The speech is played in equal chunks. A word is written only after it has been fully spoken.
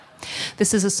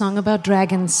This is a song about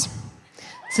dragons.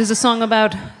 This is a song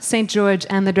about St. George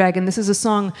and the dragon. This is a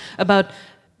song about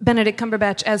Benedict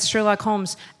Cumberbatch as Sherlock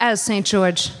Holmes, as St.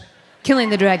 George, killing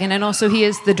the dragon, and also he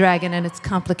is the dragon, and it's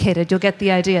complicated. You'll get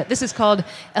the idea. This is called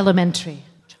Elementary.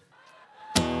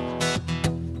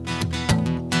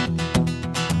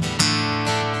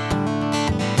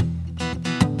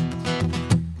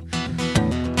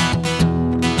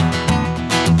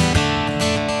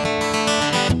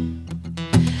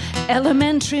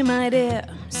 Elementary, my dear,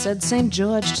 said St.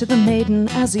 George to the maiden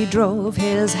as he drove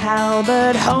his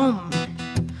halberd home.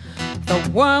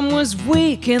 The worm was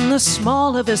weak in the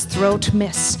small of his throat,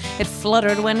 miss. It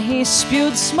fluttered when he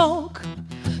spewed smoke.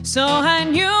 So I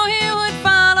knew he would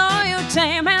follow you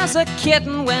tame as a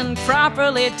kitten when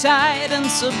properly tied and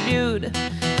subdued.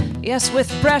 Yes, with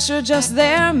pressure just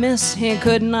there, miss, he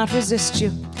could not resist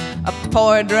you. A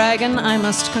poor dragon, I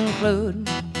must conclude.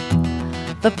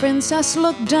 The princess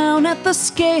looked down at the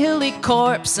scaly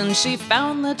corpse, and she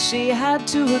found that she had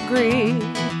to agree.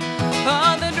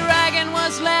 Oh, the dragon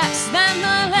was less than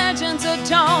the legends had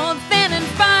told, thin and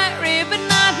fiery, but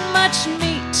not much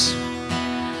meat.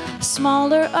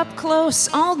 Smaller up close,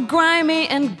 all grimy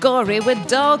and gory, with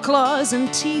dull claws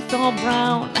and teeth all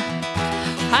brown.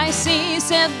 I see,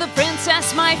 said the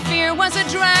princess, my fear was a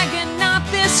dragon, not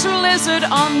this lizard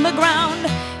on the ground.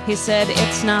 He said,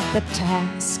 it's not the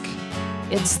task,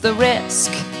 it's the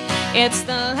risk, it's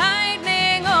the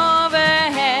lightning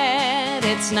overhead.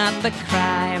 It's not the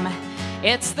crime,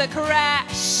 it's the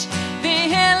crash, the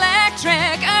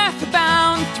electric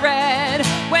earthbound thread.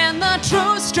 When the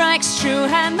truth strikes true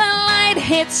and the light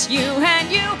hits you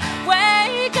and you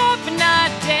wake up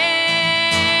not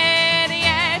dead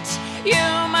yet,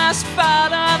 you must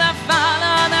follow the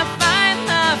find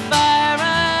the fire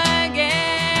again.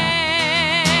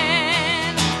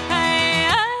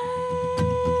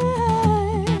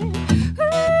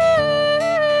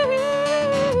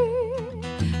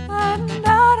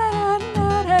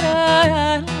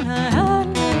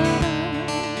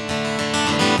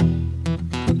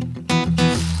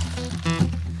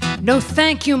 No,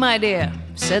 thank you, my dear,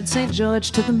 said St.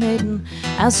 George to the maiden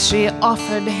as she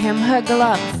offered him her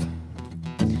glove.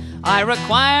 I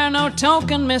require no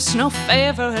token, miss, no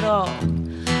favor at all.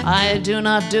 I do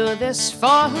not do this for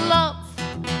love.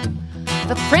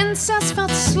 The princess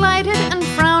felt slighted and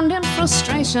frowned in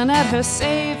frustration at her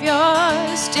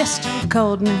savior's distant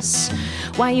coldness.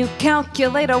 Why, you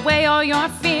calculate away all your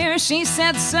fears, she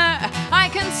said, sir, I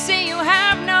can see you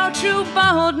have no true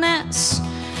boldness.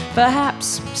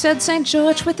 Perhaps, said St.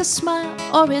 George with a smile,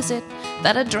 or is it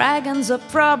that a dragon's a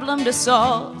problem to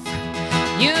solve?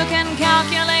 You can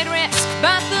calculate risk,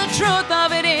 but the truth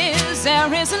of it is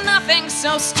there is nothing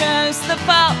so stirs the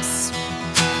pulse.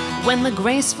 When the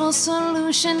graceful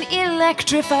solution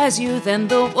electrifies you, then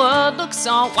the world looks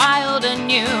all wild and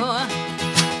new.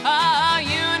 Oh,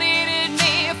 you needed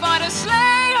me for to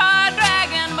slay our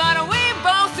dragon, but we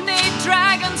both need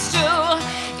dragons too.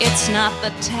 It's not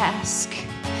the task,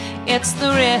 it's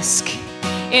the risk,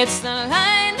 it's the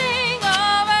lightning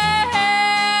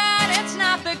overhead. It's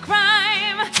not the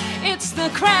crime, it's the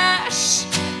crash,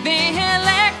 the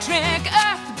electric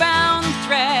earthbound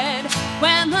thread.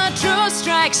 When the truth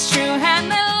strikes true and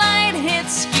the light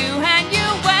hits you and you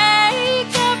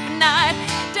wake up not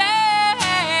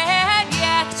dead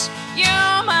yet,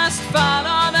 you must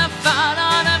follow the find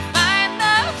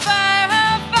the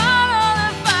fire, follow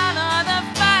the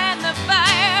find the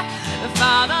fire,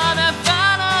 follow the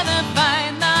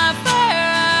find the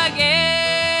fire again.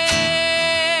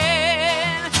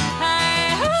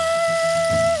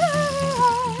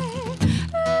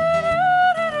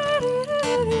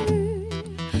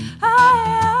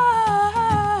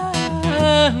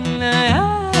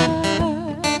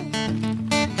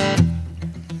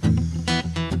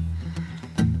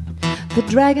 The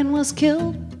dragon was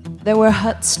killed, there were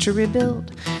huts to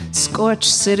rebuild, scorched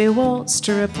city walls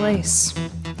to replace.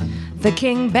 The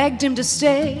king begged him to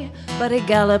stay, but he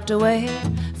galloped away,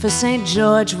 for St.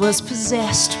 George was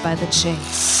possessed by the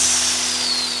chase.